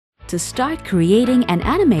To start creating an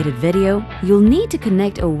animated video, you'll need to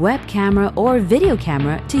connect a web camera or video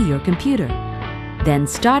camera to your computer. Then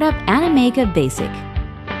start up Animaker Basic.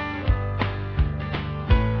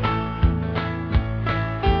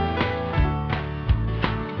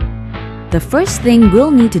 The first thing we'll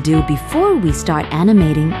need to do before we start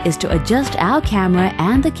animating is to adjust our camera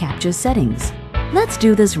and the capture settings. Let's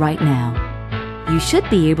do this right now. You should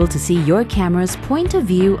be able to see your camera's point of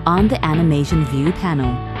view on the Animation View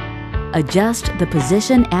panel. Adjust the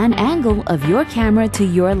position and angle of your camera to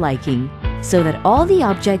your liking so that all the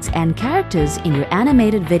objects and characters in your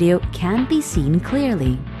animated video can be seen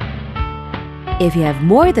clearly. If you have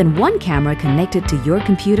more than one camera connected to your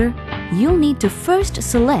computer, you'll need to first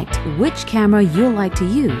select which camera you'll like to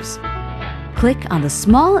use. Click on the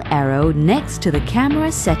small arrow next to the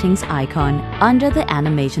camera settings icon under the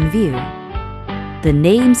animation view. The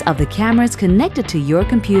names of the cameras connected to your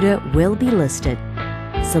computer will be listed.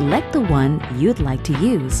 Select the one you'd like to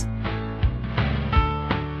use.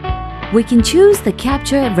 We can choose the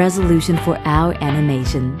capture resolution for our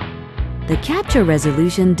animation. The capture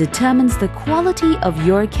resolution determines the quality of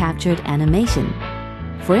your captured animation.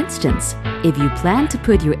 For instance, if you plan to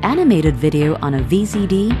put your animated video on a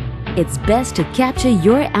VCD, it's best to capture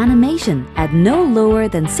your animation at no lower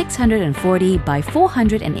than 640 by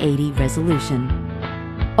 480 resolution.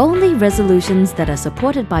 Only resolutions that are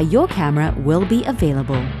supported by your camera will be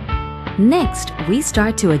available. Next, we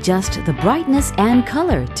start to adjust the brightness and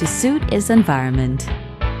color to suit its environment.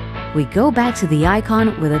 We go back to the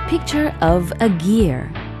icon with a picture of a gear.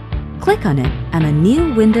 Click on it and a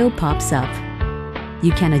new window pops up.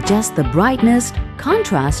 You can adjust the brightness,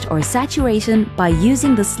 contrast, or saturation by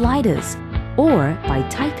using the sliders or by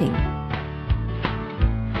typing.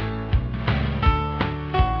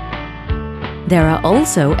 There are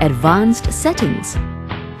also advanced settings.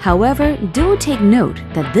 However, do take note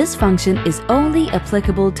that this function is only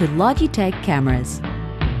applicable to Logitech cameras.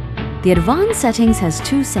 The advanced settings has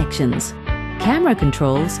two sections: camera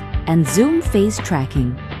controls and zoom phase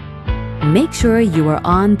tracking. Make sure you are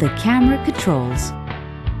on the camera controls.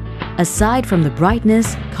 Aside from the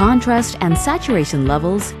brightness, contrast, and saturation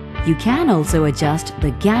levels, you can also adjust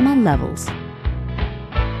the gamma levels.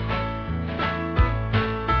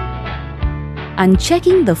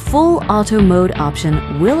 Unchecking the full auto mode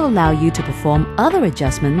option will allow you to perform other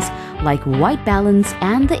adjustments like white balance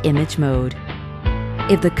and the image mode.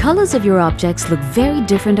 If the colors of your objects look very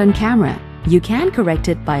different on camera, you can correct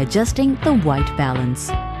it by adjusting the white balance.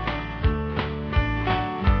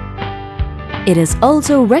 It is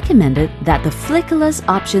also recommended that the flickerless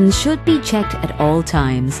option should be checked at all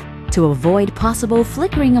times to avoid possible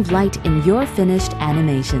flickering of light in your finished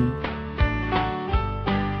animation.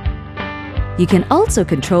 You can also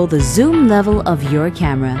control the zoom level of your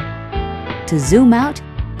camera. To zoom out,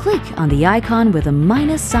 click on the icon with a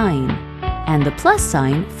minus sign and the plus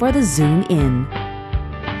sign for the zoom in.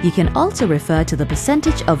 You can also refer to the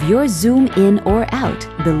percentage of your zoom in or out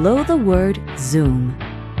below the word zoom.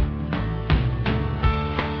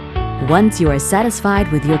 Once you are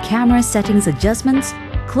satisfied with your camera settings adjustments,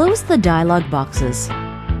 close the dialog boxes.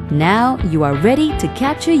 Now you are ready to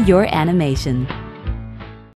capture your animation.